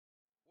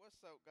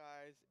What's up,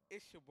 guys?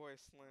 It's your boy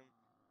Slim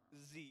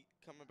Z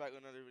coming back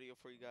with another video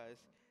for you guys.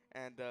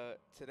 And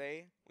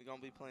today we're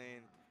gonna be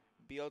playing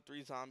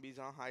B03 Zombies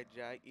on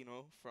Hijack,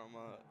 from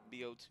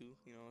B02.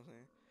 You know what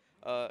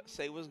I'm saying?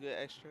 Say what's good,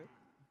 extra.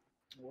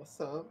 What's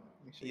up?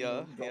 Make sure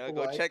Yeah, drop yeah. a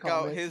Go like, check out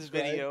comment, his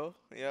subscribe, video.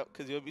 Yep,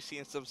 because you'll be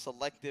seeing some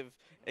selective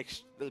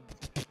ex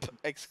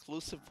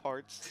exclusive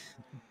parts.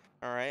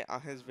 All right,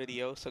 on his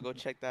video. So go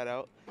check that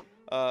out.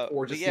 or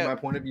But just see yeah, my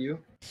point of view.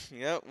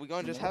 yeah, we're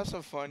gonna You just know, have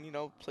some fun.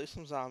 Play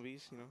some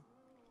zombies.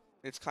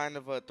 It's kind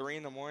of 3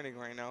 in the morning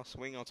right now, so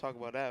we ain't gonna talk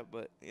about that.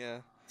 But yeah,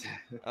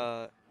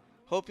 uh,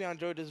 hope you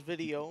enjoyed this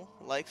video.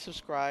 Like,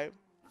 subscribe,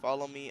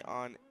 follow me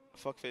on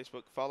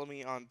Facebook, follow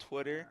me on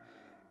Twitter,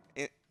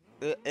 in,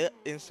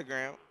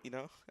 Instagram.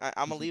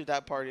 I'm gonna leave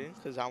that part in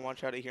because I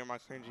want y'all to hear my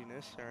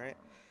cringiness.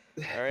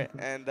 All right,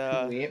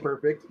 and we ain't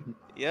perfect.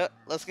 yeah,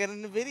 let's get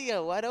in the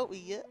video. Why don't we?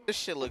 Yeah, this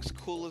shit looks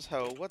cool as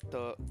hell. What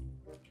the?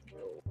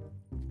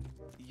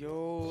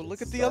 Yo, Shit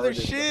look at the other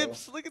started, bro.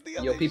 ships. Look at the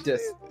Yo, other peep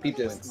this, ships. peep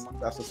this.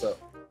 That's what's up.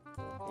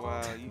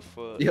 Wow, you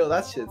fuck. Yo,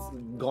 that shit's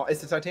gone.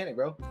 It's the Titanic,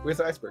 bro. Where's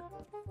the iceberg?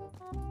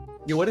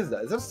 Yo, what is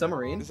that? Is that a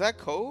submarine? Is that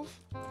Cove?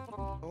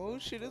 Oh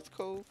shit, it's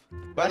Cove.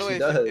 It By the actually way,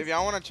 does. if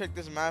y'all want to check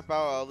this map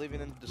out, I'll leave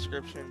it in the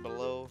description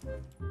below.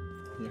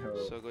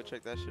 Yo, So go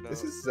check that shit out.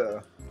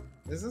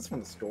 this is from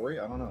the story.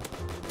 I don't know.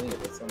 I think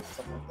it is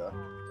something like that.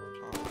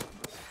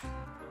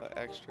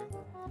 Extra.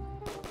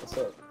 What's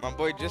up? My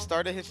boy just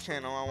started his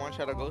channel. I want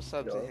y'all to go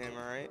sub to Yo. him.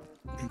 All right.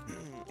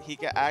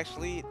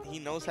 He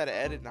knows how to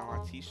edit now.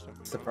 I teach him.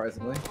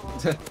 Surprisingly,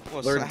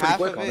 Well, learned pretty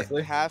quick,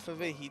 honestly. half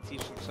of it he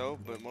teaches himself,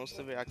 but most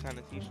of it I kind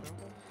of teach him.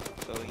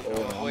 So I'm boy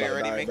about to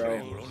already die, making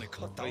bro. moves.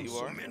 Oh, you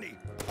are?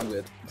 I'm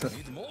good.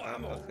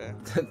 Okay.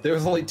 There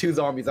was only 2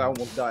 zombies. I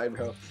almost died,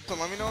 bro. So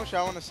let me know what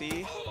y'all want to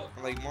see,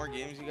 like more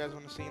games you guys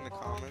want to see in the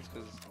comments,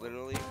 because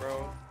literally,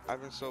 bro,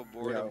 I've been so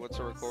bored of what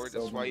to record.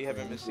 That's why you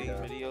haven't been seeing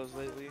videos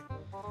lately,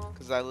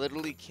 because I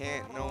literally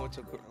can't know what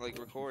to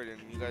record, and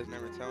you guys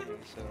never tell me.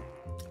 So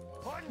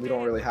We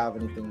don't really have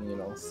anything,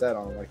 set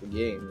on like a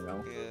game,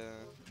 yeah.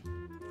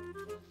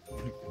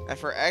 And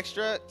for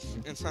extra,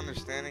 it's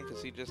understanding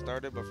because he just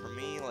started, but for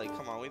me, like,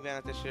 come on, we've been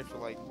at this shit for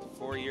like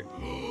 4 years.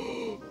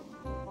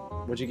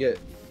 What'd you get?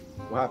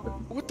 What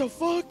happened? What the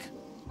fuck?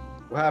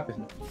 What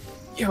happened?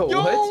 Yo,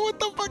 Yo, what?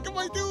 the fuck am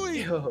I doing?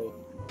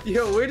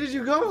 Yo, where did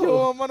you go?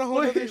 Yo, I'm on a whole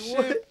Wait, other ship.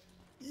 what?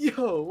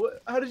 Yo,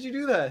 what? How did you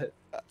do that?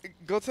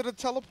 Go to the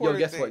teleporter. Yo,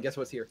 guess thing. what? Guess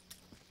what's here?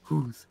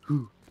 Who's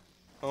who?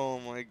 Oh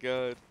my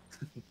god.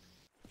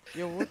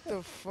 Yo, what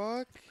the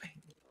fuck?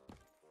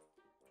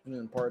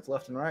 Parts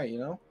left and right,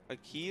 A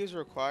key is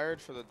required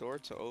for the door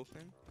to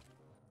open.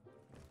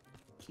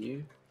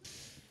 Key.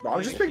 Bro,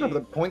 I'm just picking up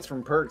the points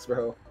from perks,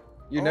 bro.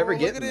 You never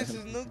get Look at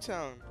them. this, is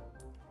Nuketown.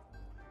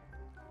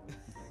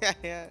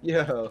 Yeah.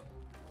 Yo,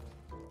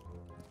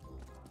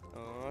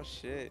 Oh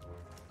shit.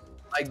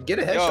 like get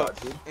a headshot,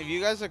 dude. If you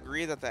guys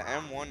agree that the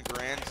M1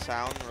 Grand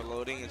Sound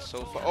reloading is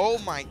so far, oh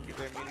my,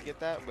 didn't mean to get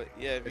that, but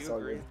yeah, if It's you all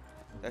agree, good.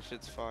 that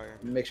shit's fire.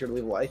 Make sure to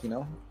leave a like,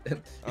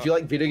 If you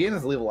like video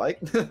games, leave a like.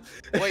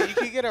 Wait, you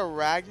could get a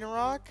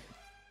Ragnarok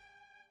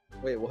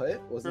Wait, what?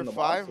 Was for in the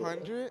box, or what?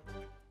 500?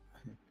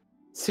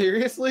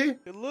 Seriously?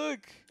 Hey, look.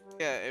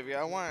 Yeah, if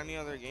y'all want any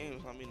other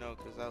games, let me know,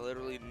 because I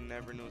literally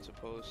never knew what to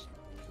post,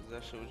 because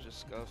that shit was just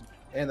scuffed.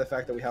 And the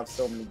fact that we have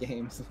so many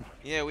games.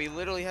 Yeah, we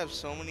literally have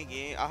so many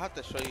games. I'll have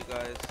to show you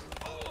guys.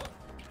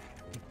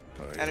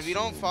 And if you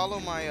don't follow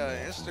my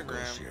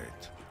Instagram,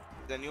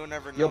 then you'll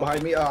never know. Yo,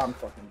 behind me? Oh, I'm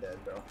fucking dead,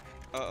 bro.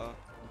 Uh-oh.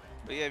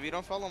 But yeah, if you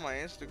don't follow my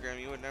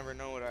Instagram, you would never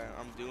know what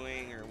I'm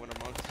doing or what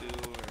I'm up to.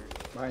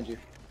 Or... Behind you.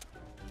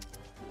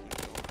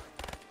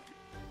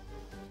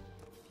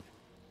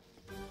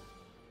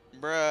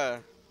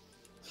 Bruh.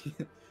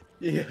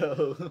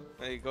 Yo.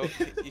 There you go.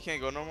 You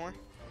can't go no more?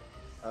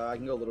 I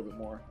can go a little bit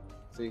more.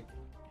 See?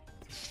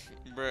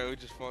 Bruh, we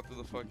just fought through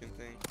the fucking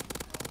thing.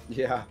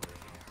 Yeah.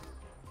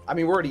 I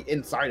mean, we're already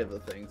inside of the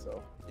thing,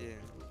 so. Yeah.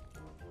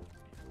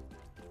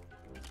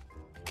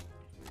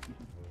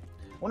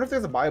 Wonder if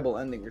there's a Bible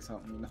ending or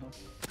something,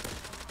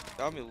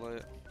 That'll be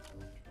lit.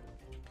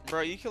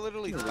 Bro, you can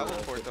literally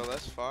teleport though,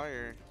 that's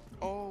fire.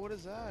 Oh, what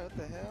is that? What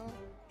the hell?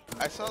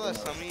 I saw that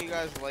some of you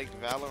guys liked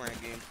Valorant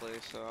gameplay,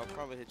 so I'll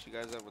probably hit you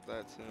guys up with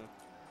that too.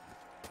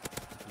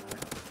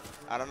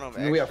 I don't know if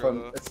we have extra fun.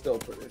 will. It's still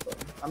pretty fun.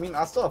 I mean,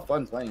 I still have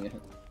fun playing it.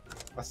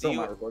 I still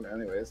might record it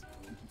anyways.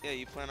 Yeah,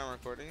 you plan on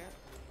recording it?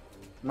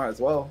 Might as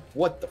well.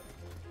 What the?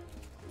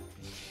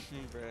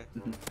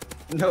 Bruh.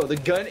 No, the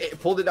gun, it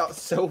pulled it out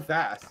so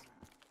fast.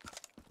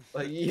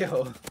 Like,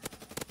 yo.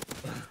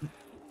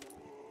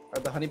 Are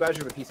the honey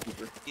badger or the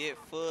peacekeeper? Get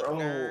foot, Bro.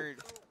 nerd.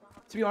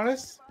 To be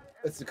honest,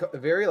 it's a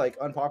very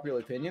unpopular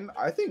opinion.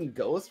 I think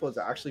Ghost was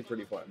actually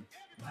pretty fun.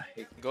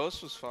 Like,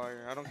 Ghost was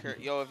fire. I don't care.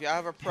 Yo, if y'all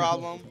have a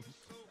problem,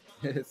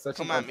 it's such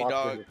come an at me,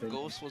 unpopular dog. opinion.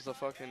 Ghost was the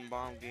fucking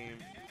bomb game.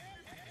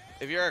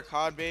 If you're a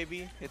COD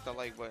baby, hit the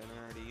like button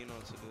already. You know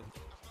what to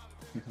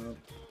do.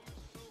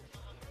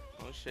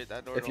 Oh shit,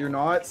 that door. If you're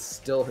not,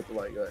 still hit the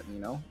like button,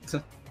 Yeah.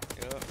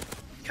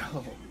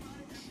 Yo.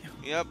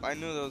 Yep, I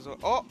knew those.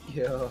 Oh,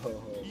 Yo.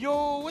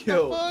 yo, what the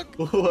Yo. fuck?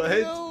 What?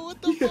 Yo,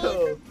 what the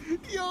Yo.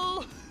 fuck?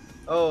 Yo.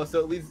 Oh,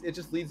 so it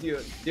just leads you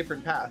a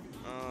different path.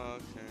 Oh,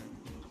 okay.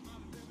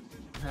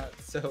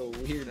 That's so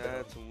weird.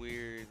 That's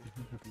weird.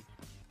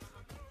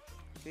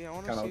 Yeah, I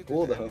want to Kinda see if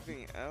cool, there's though.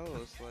 anything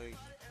else like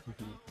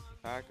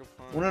back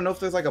upon. I want to know if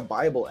there's like a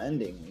Bible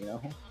ending, you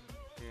know?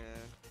 Yeah.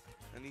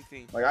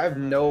 Anything. Like I have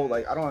no,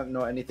 like I paradise. don't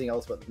know anything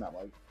else about this map.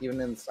 Like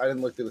even in, I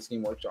didn't look through the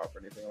Steam Workshop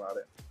or anything about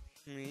it.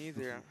 Me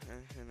either.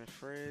 In the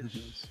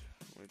fridge.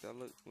 Wait, that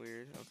looked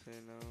weird. Okay,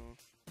 no.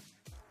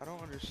 I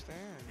don't understand.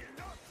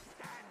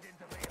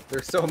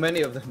 There's so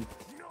many of them.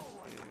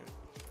 Yeah.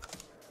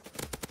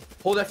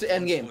 Hold F to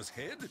end game. Was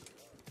head?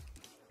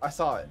 I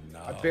saw it.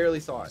 I Now barely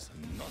saw it. is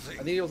nothing.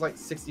 I think it was like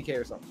 60K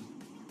or something.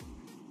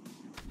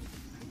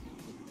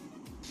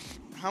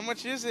 How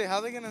much is it? How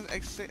are they gonna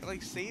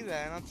like say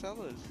that and not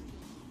tell us?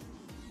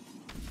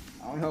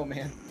 I don't know,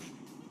 man.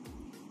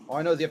 All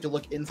I know is you have to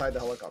look inside the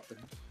helicopter.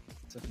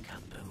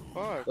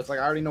 Fuck. Looks like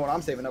I already know what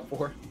I'm saving up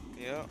for.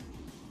 Yep.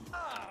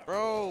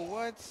 Bro,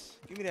 what?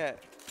 Give me that.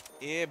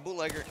 Yeah,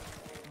 bootlegger.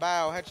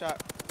 Bow, headshot.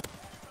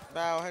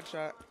 Bow,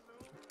 headshot.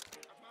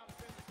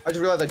 I just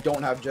realized I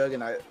don't have Jug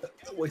and I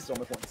wasted all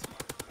my points.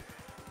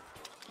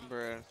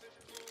 Bruh.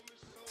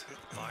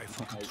 Eye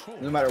for control.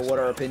 No matter what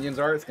our opinions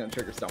are, it's gonna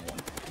trigger someone.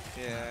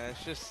 Yeah,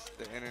 it's just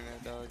the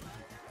internet, dog.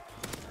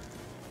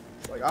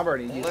 It's like I'm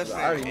already used to Listen,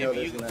 that. I already know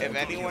there's if gonna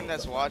anyone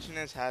that's watching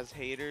this has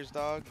haters,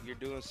 dog, you're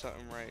doing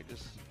something right.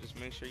 Just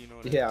make sure you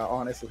know that. Yeah,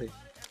 honestly.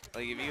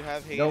 Like if you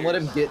have haters, Don't let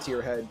him get to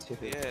your head too.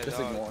 Yeah, Just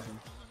dog. ignore him.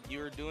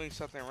 You are doing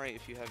something right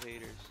if you have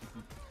haters.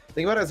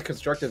 Think about it as a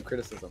constructive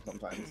criticism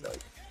sometimes.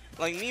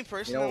 Like me You know,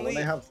 personally, when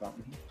they have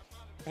something.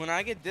 when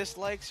I get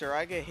dislikes or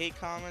I get hate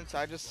comments,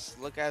 I just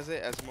look at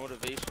it as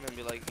motivation and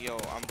be like, yo,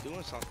 I'm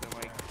doing something.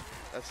 Like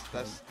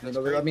that's You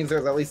know, great. that means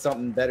there's at least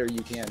something better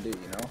you can do,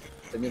 you know?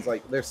 It means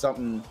like there's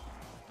something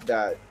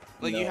that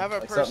Like, you know, have a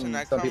like person something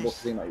that some people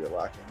comes- seem like you're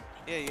lacking.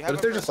 Yeah, you But have if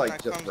a they're person just, like,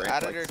 that just comes rant,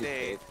 out of like, their super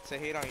day fake. to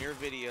hate on your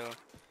video,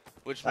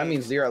 which That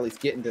means means you're at least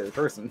getting to the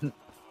person.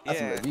 That's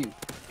Yeah. a review.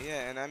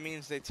 yeah, and that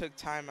means they took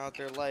time out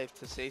their life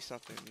to say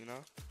something, you know,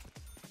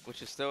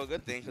 which is still a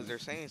good thing because they're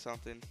saying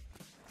something.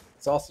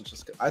 It's also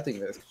just, I think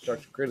there's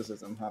constructive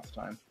criticism half the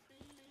time.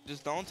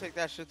 Just don't take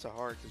that shit to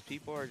heart because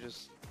people are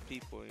just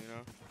people, you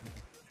know.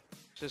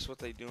 It's just what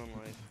they do in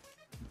life.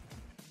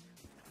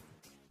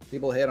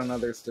 People hate on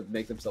others to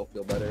make themselves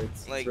feel better.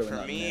 It's Like really for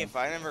not me, new. if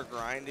I never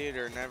grinded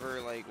or never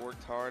like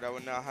worked hard, I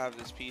would not have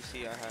this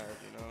PC I have,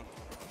 you know.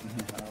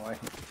 You know, like,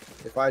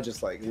 if I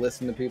just like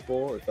listen to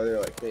people, if they're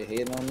like they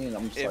hate on me, and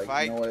I'm just If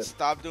like, you know I what?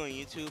 stopped doing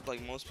YouTube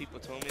like most people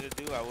told me to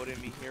do, I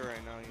wouldn't be here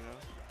right now, you know.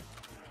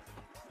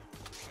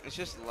 It's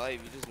just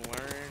life. You just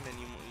learn and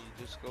you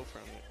just go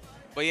from it.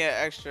 But yeah,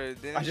 extra. I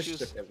Didn't just you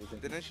took everything.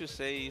 didn't you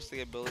say you used to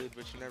get bullied,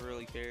 but you never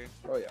really cared?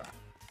 Oh yeah.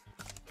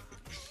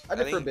 I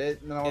did for a think-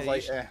 bit, and then I was yeah, you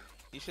like, should- eh.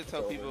 You should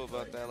tell It's people over,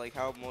 about like- that, like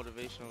how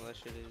motivational that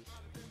shit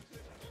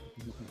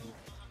is.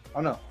 I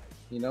don't know.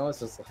 You know, it's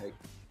just like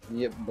you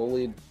get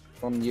bullied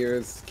from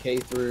years K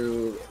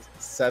through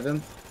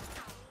 7th.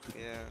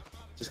 Yeah.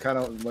 Just kind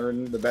of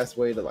learn the best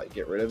way to like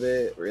get rid of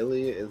it.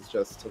 Really, is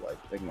just to like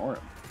ignore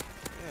them.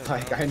 Yeah,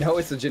 Like dog. I know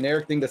it's a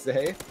generic thing to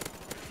say,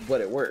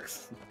 but it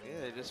works.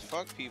 Yeah, just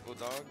fuck people,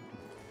 dog.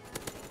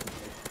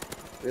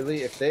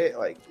 Really, if they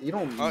like, you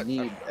don't Oh,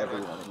 need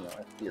everyone in your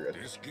life.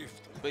 Theoretically, This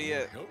gift But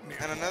yeah, help me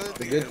and out. another the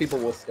thing good is, people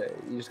will stay.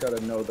 You just gotta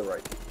know the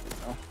right people.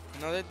 You know.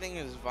 another thing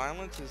is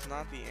violence is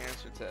not the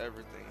answer to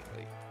everything.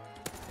 Like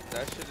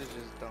that shit is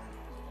just dumb.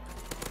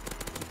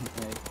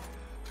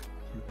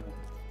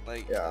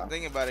 Like, Yeah.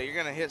 think about it. You're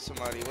gonna hit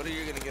somebody. What are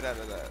you gonna get out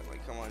of that?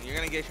 Like, come on. You're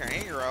gonna get your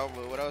anger out,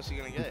 but what else are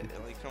you gonna get?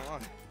 Like, come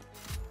on.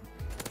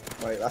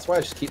 Like that's why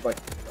I just keep like,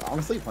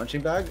 honestly,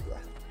 punching bag,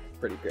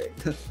 pretty great.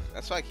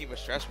 That's why I keep a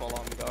stress ball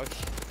on me, dog.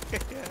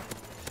 Yeah.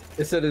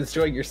 Instead of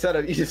destroying your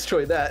setup, you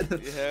destroy that. Hell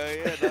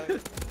yeah, dog.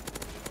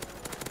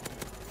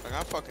 Like,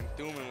 I'm fucking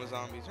dooming with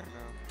zombies right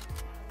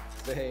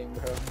now. Same,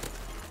 bro.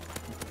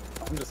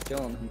 I'm just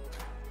killing him.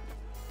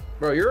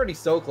 Bro, you're already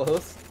so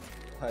close.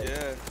 Like,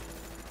 Yeah.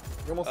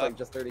 You're almost like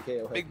just 30K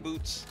ahead. Big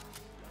boots.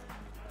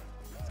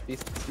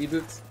 Speed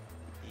boots.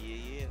 Yeah,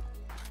 yeah.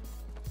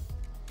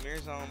 Mirror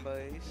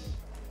zombies.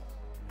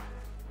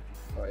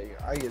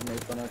 Like, I get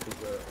made fun of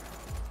because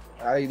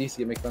I used to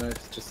get made fun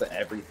of just to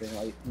everything.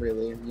 Like,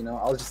 really, you know,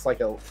 I was just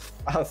like I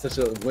was such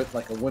a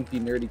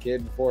wimpy, nerdy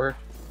kid before.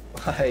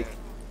 Like,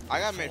 I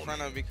got made fun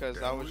of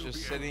because I was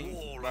just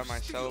sitting by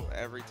myself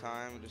every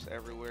time, just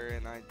everywhere,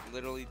 and I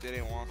literally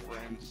didn't want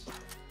friends.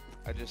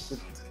 I just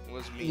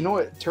was me. you know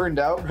what turned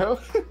out, bro?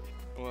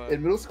 What?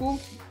 In middle school,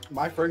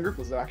 my friend group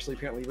was actually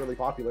apparently really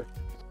popular.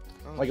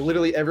 Oh, Like,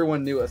 literally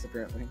everyone knew us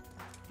apparently.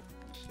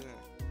 shit.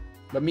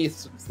 But me,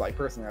 it's like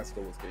personally, I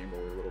still was getting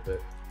bullied a little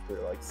bit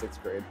through like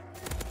 6th grade.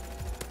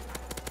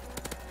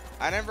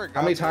 I never got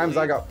How many times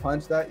I bullied. got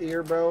punched that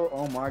year, bro?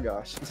 Oh my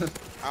gosh.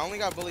 I only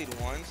got bullied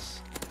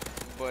once,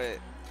 but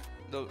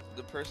the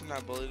person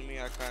that bullied me,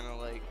 I kind of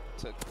like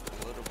took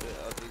a little bit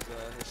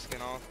of his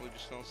skin off. We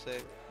just don't say.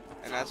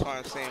 And that's why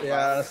I'm saying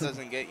Yeah. violence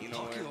doesn't get you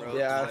nowhere, bro.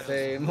 Yeah,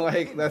 same.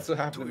 Like that's what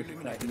happened to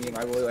me. Like me,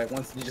 I really like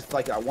once you just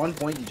like at one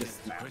point you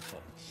just snap.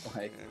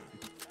 Like Yeah.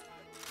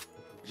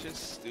 It's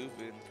just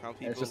stupid how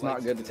people. it's just like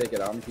not good to do take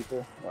it out on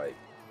people. Like,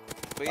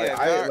 But like yeah,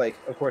 I like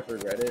of course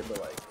regret it,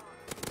 but like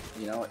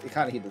you know, it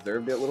kind of he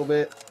deserved it a little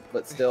bit,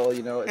 but still,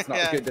 you know, it's not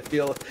Yeah. good to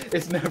feel.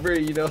 It's never,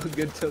 you know,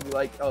 good to be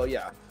like, oh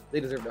yeah, they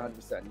deserved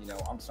 100%. You know,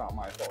 it's not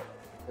my fault.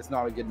 It's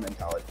not a good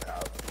mentality to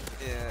have.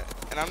 Yeah,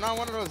 and I'm not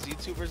one of those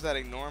YouTubers that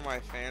ignore my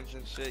fans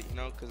and shit, you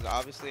know, because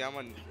obviously I'm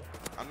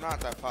not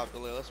that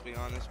popular. Let's be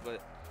honest,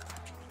 but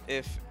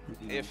if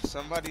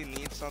somebody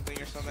needs something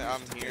or something,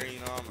 I'm here. You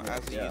know,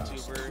 as a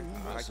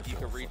YouTuber, you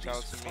can reach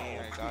out to me.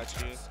 I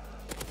got you.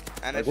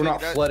 And Like if we're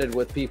not flooded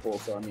with people,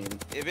 so I mean,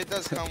 if it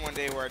does come one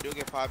day where I do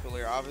get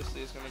popular,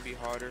 obviously it's gonna be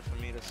harder for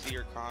me to see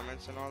your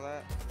comments and all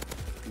that.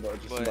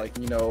 but like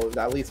you know,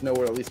 at least know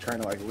we're at least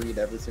trying to like read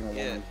every single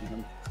one.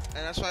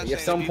 And that's why I'm saying.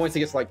 If some if points it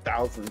gets like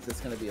thousands,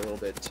 it's gonna be a little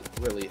bit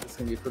really. It's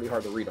gonna be pretty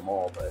hard to read them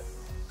all, but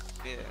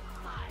yeah.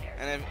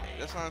 And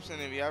that's what I'm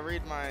saying. If y'all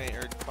read my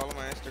or follow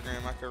my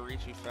Instagram, I can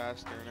reach you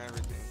faster and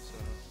everything. So.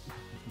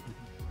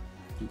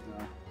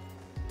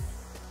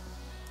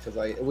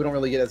 Because we don't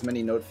really get as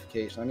many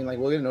notifications. I mean, like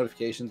we'll get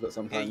notifications, but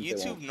sometimes yeah,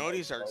 YouTube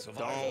noties are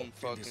dumb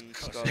fucking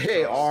stuff.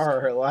 They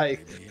are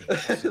like,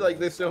 like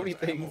there's so many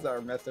things that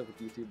are messed up with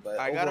YouTube. But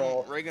I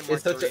overall, got a Reagan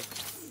it's Mark such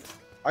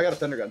a. I got a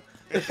thunder gun.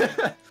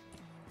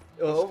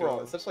 Well, overall,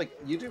 go. it's such like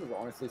YouTube is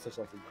honestly such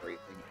like a great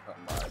thing to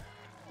come by.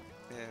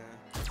 Yeah.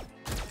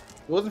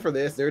 If it wasn't for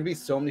this, there would be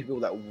so many people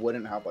that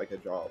wouldn't have like a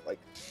job. Like,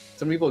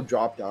 some people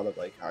dropped out of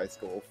like high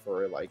school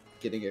for like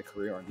getting a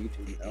career on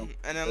YouTube. You know.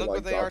 And then Or, look like,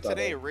 what they are dropped out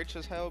today, of- rich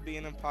as hell,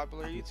 being a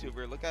popular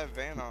YouTuber. Look at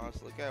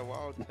Vanos. Look at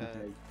Wildcat.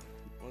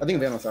 I think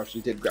Vanos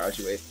actually did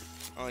graduate.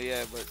 Oh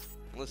yeah, but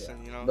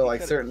listen, you know. But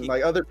like certain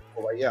like other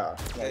people, like yeah,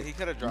 Yeah, like, he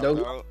could have dropped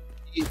no, out.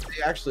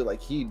 they actually like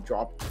he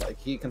dropped like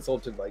he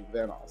consulted like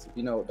Vanos. If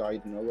you know Dai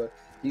Nogla,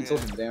 he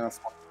consulted Vanos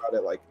about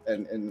it. Like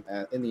and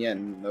in the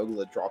end,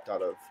 Nogla dropped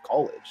out of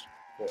college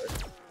for it.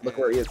 Look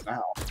where he is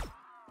now.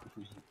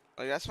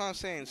 Like that's what I'm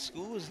saying.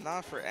 School is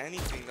not for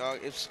anything, dog.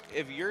 If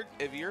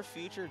your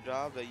future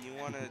job that you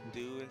want to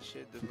do and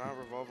shit does not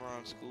revolve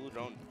around school,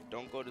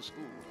 don't go to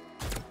school.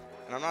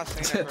 And I'm not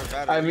saying that for a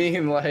bad I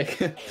reason. mean,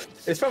 like,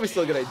 it's probably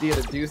still a good idea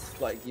to do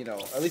like you know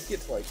at least get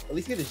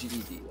a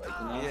GED, like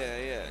you know.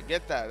 Yeah,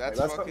 get that. That's,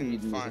 that's fucking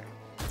fine. need.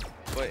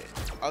 But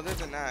other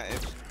than that,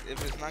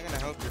 if it's not gonna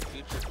help your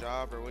future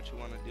job or what you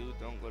want to do,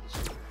 don't go to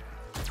school.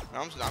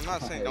 I'm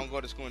not saying don't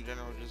go to school in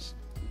general. Just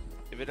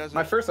if it doesn't.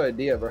 My first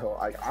idea, bro,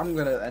 I'm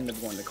gonna end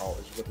up going to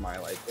college with my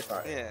like if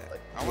I like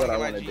I what I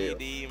want want to to get my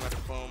do. GED, my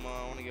diploma.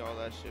 I want to get all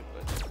that shit,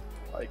 but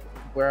Like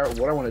what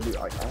I want to do,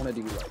 like I want to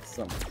do like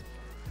some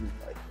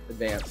like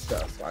advanced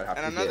stuff. So I have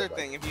and to another get,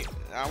 thing,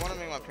 I want to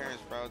make my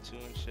parents proud too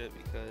and shit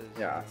because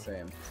yeah,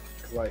 same.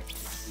 Cause like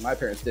my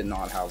parents did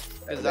not have.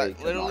 Because They could not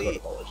go literally, to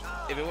college.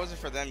 if it wasn't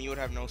for them, you would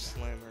have no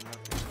slim or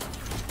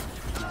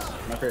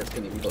nothing. My parents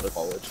couldn't even go to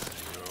college.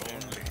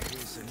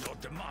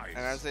 And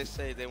as they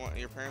say,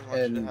 your parents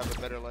want you to have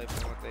a better life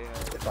than what they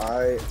have.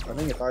 I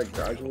think if I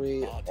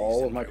graduate,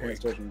 all of my parents'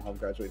 children will have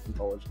graduated from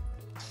college.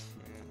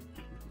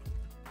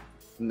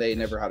 And they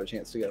never had a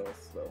chance to go.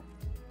 So,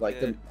 like,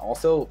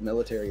 also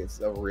military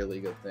is a really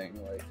good thing.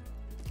 Like,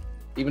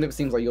 even if it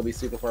seems like you'll be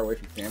super far away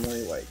from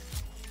family, like,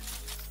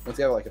 once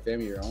you have like a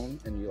family of your own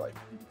and you like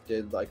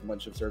did like a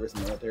bunch of service in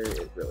the military,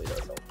 it really does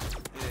help.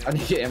 Yeah. I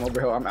need to get ammo,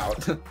 bro. I'm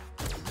out.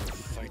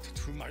 Fight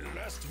to my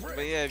last breath.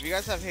 But yeah, if you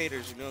guys have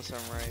haters, you're doing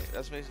something right.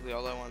 That's basically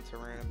all I wanted to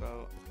rant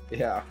about.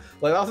 Yeah,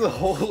 like that was a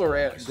whole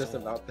rant just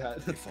about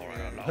that. Before I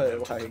allow But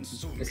them to like,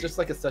 consume it's me. just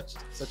like such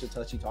a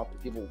touchy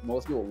topic.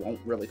 Most people won't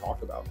really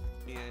talk about.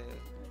 Yeah.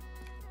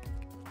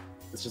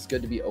 It's just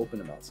good to be open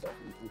about stuff.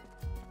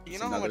 You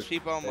know how much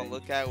people I'm gonna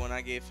look at when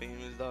I get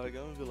famous, dog?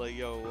 I'm gonna be like,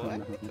 yo,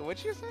 what?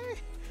 What you say?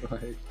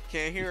 Like,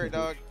 Can't hear it,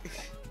 dog.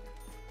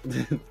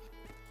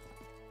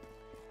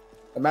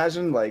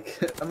 imagine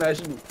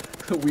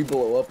we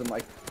blow up and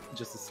like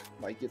just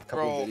like get a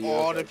couple Bro, videos.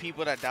 all the like,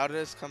 people that doubted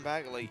us come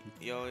back, like,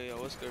 yo,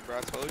 what's good, bro?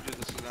 I told you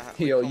this is not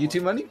happening. yo,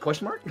 YouTube money?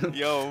 Question mark?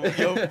 Yo,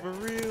 for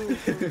real,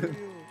 for real.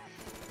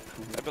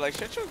 I'd be like,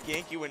 shut your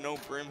Yankee with no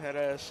brim head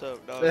ass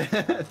up,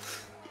 dog.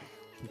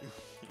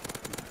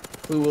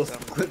 Clue's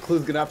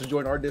gonna have to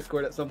join our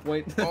Discord at some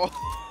point.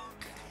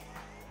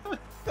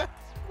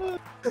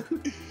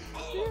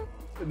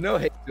 No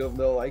hate to him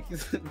though, like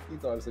he's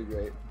honestly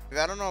great. If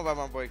I don't know about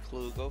my boy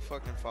Clue, go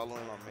fucking follow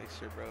him on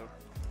Mixer, bro.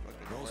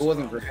 If it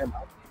wasn't for him,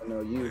 I don't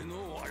know you.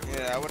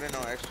 Yeah, I wouldn't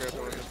know extra if it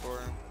wasn't for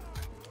him.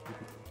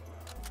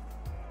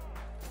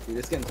 Dude,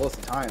 it's getting close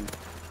to time.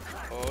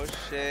 Oh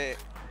shit.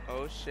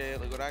 Oh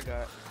shit, look what I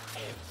got.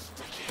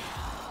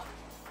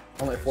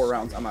 Only 4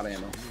 rounds, I'm out of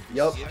ammo.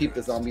 Yup, keep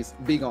the zombies.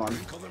 Be gone.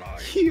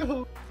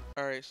 Yo.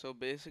 Alright, so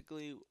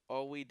basically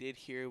all we did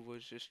here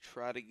was just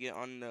try to get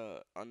on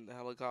the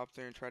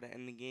helicopter and try to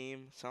end the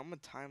game. So I'm gonna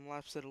time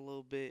lapse it a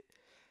little bit,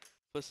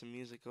 put some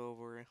music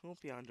over, and hope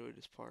y'all enjoyed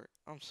this part.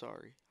 I'm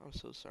sorry. I'm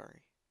so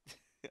sorry.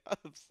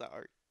 I'm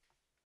sorry.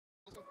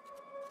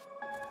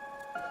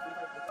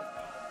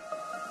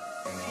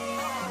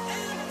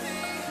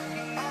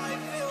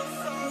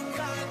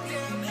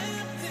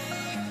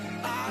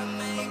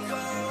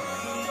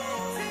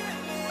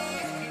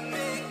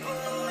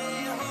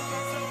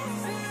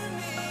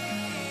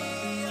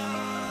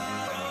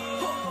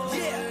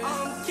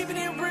 Keeping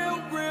it real,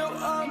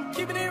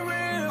 keeping it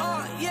real.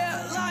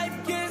 Yeah,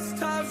 life gets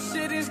tough,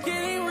 shit is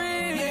getting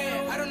real.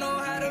 Yeah, I don't know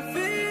how to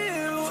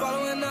feel,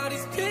 swallowing all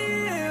these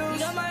pills.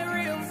 Got my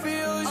real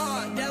feels.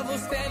 Devil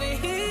standing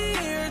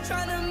here,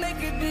 trying to make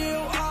a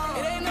deal.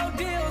 It ain't no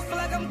deals, feel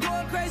like I'm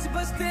going crazy,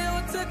 but still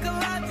it took a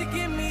lot to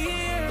get me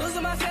here.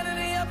 Losing my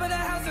sanity up in the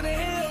house in the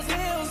hills,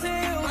 hills,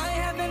 hills. I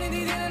ain't have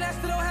vanity then, and I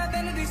still don't have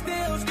vanity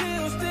still,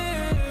 still,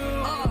 still.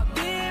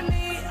 Being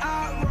me,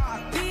 I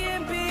rock.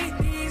 B&B,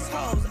 these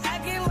hoes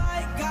acting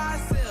like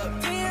gossip.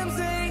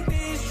 TMZ,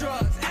 these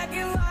drugs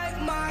acting like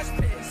mosh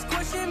pit,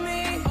 squishing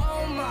me.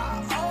 Oh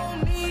my, oh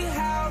me,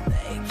 how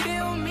they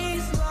kill me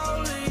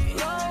slowly,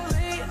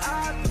 slowly.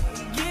 I've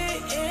been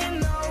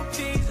getting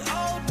OTs,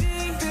 OD,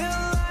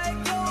 feel like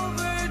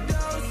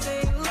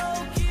overdosing, low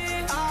key.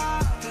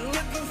 I've been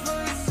looking for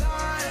the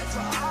signs,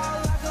 but all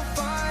I can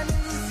find is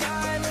a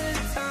sign of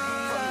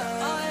time.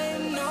 I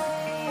know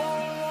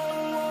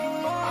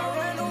I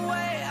ran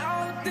away, I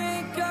don't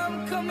think I'm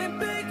coming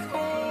back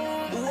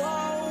home.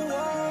 Whoa,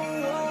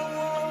 whoa, whoa,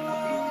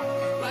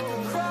 whoa. Like a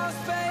cross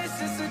space,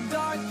 it's a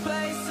dark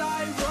place I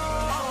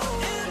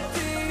roam.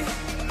 Empty,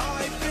 I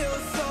feel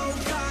so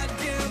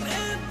goddamn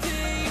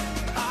empty.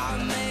 I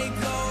may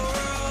go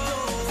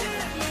rogue.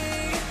 Hit me,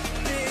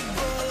 big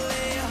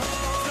bullet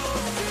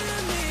hole.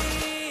 Hit me,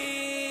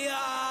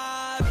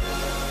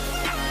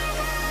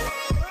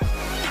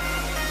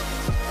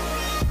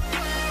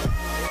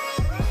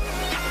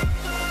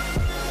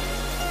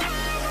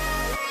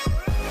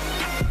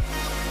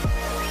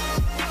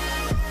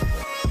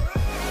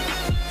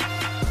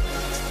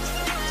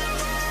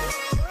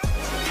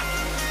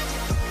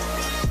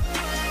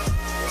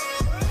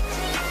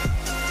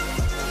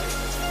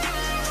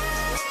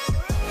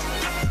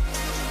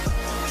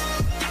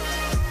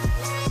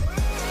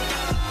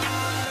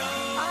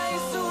 I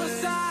ain't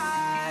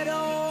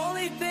suicidal.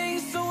 Only thing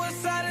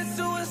suicide is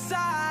suicidal.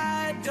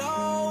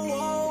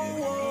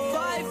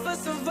 Fight for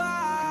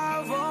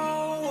survival.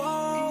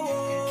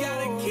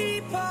 Gotta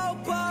keep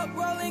hope up,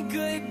 rolling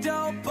good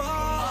dope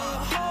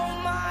up.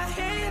 Hold my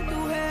hand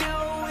through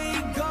hell we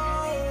go.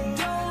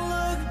 Don't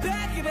look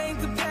back, it ain't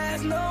the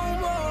past no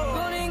more.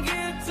 Gonna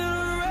get to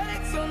the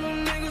wrecks on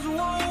them niggas,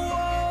 whoa,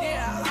 whoa.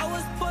 Yeah, I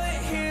was put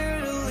here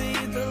to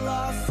lead the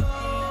lost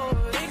soul.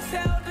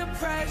 Exhale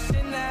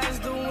depression as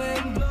the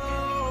wind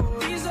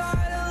blows. These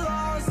are the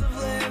laws of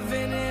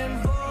living in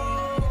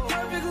vogue.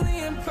 Perfectly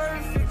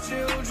imperfect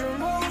children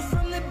rose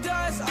from the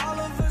dust. All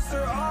of us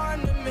are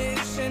on a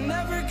mission.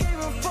 Never gave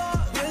a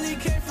fuck. Really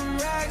came from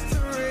rags to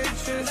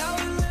riches. Now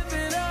we live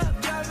it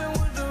up, driving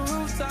with the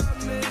rooftop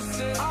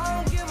missing. I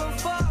don't give a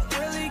fuck.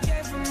 Really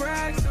came from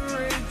rags to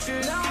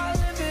riches. Now I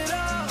live it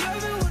up,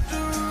 driving with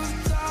the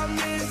rooftop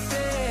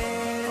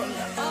missing.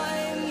 I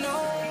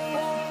know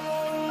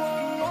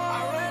I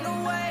ran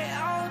away.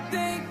 I don't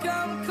think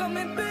I'm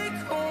coming back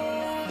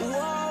home.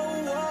 Whoa,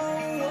 whoa,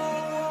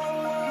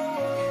 whoa,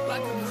 whoa.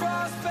 Like a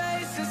cross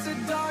space, it's a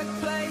dark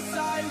place I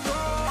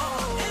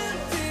roam.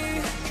 Empty,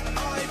 I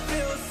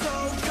feel so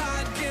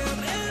goddamn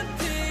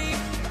empty.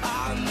 I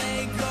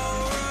may go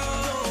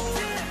rogue.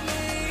 Hit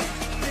me,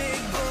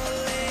 big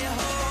bullet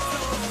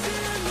hole.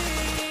 Hit me,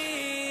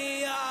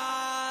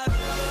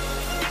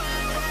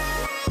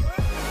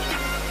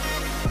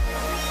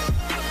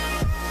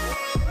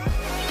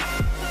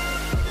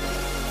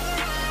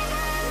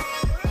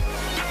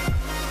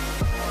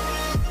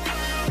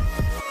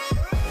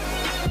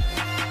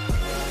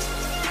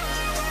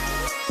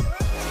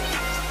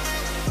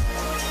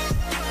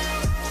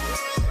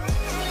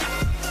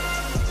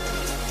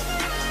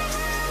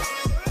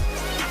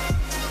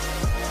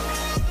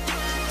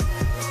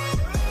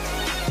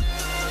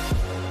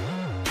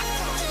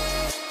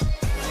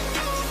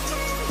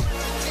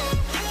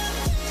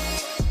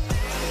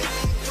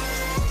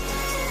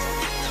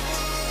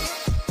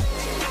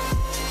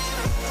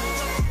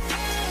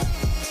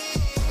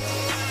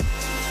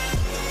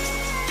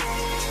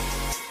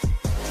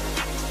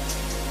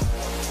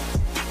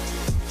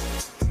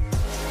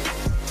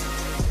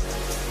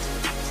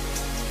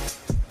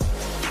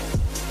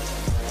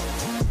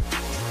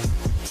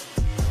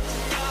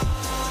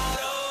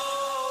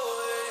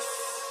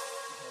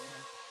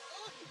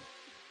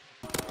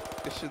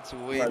 This shit's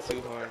way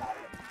too hard.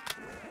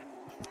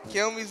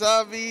 Kill me,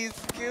 zombies!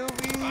 Kill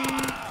me!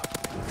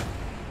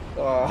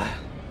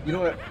 You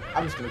know what?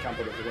 I'm just gonna count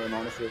that as a win,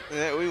 honestly.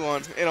 Yeah, we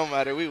won. It don't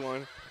matter. We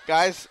won.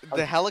 Guys,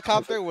 the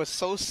helicopter was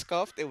so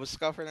scuffed. It was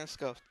scuffer than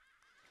scuffed.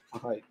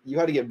 Like, you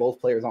had to get both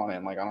players on it.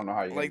 And, like, I don't know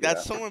how you. Like,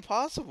 that's so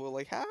impossible.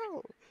 Like,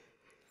 how?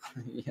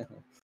 Yeah.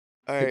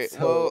 Alright, So-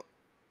 well,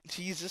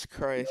 Jesus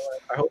Christ. You know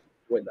what? I hope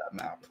you enjoyed that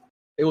map.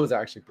 It was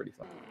actually pretty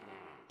fun.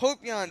 Hope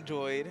you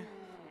enjoyed.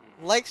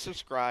 Like,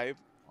 subscribe.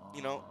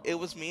 You know, it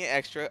was me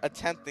extra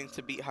attempting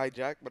to beat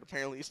Hijacked, but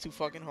apparently it's too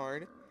fucking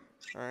hard.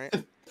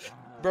 Alright.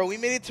 Bro, we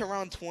made it to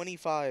round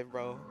 25,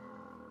 bro.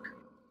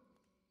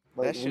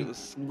 That shit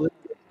was.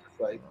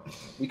 Like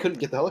we couldn't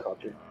get the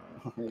helicopter.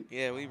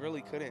 Yeah, we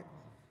really couldn't.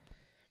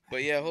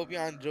 But yeah, hope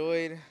y'all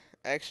enjoyed.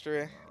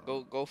 Extra,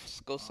 go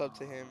sub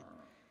to him.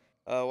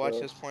 Watch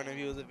So, his point of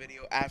view of the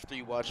video after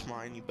you watch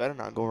mine. You better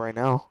not go right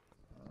now.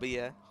 But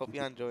yeah, hope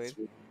y'all enjoyed.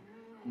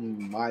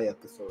 my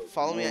episode.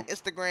 Follow me on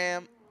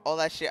Instagram. All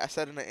that shit I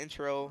said in the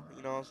intro.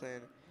 You know what I'm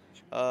saying?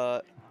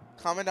 Uh,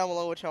 comment down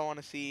below what y'all want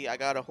to see. I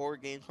got a horror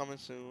game coming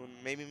soon.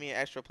 Maybe me and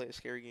Extra play a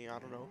scary game. I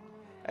don't know.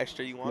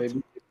 Extra, you want Maybe.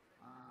 to?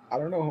 I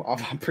don't know.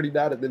 I'm pretty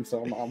bad at them,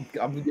 so I'm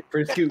gonna get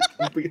pretty scooped.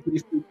 I'm gonna get pretty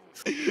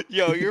scooped.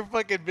 Yo, your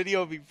fucking video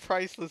would be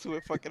priceless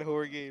with fucking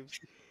horror games.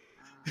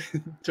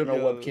 Turn our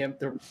Yo, webcam,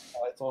 turn the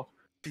lights off.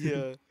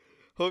 yeah.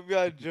 Hope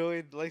y'all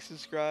enjoyed. Like,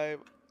 subscribe.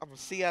 I'm gonna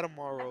see y'all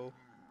tomorrow.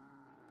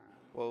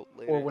 Well,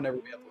 Or later. whenever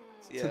we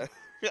upload.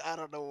 Yeah. I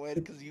don't know when,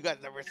 because you guys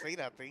never say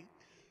nothing.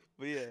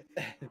 But yeah.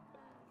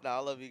 Nah, I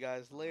love you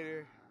guys.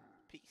 Later.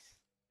 Peace.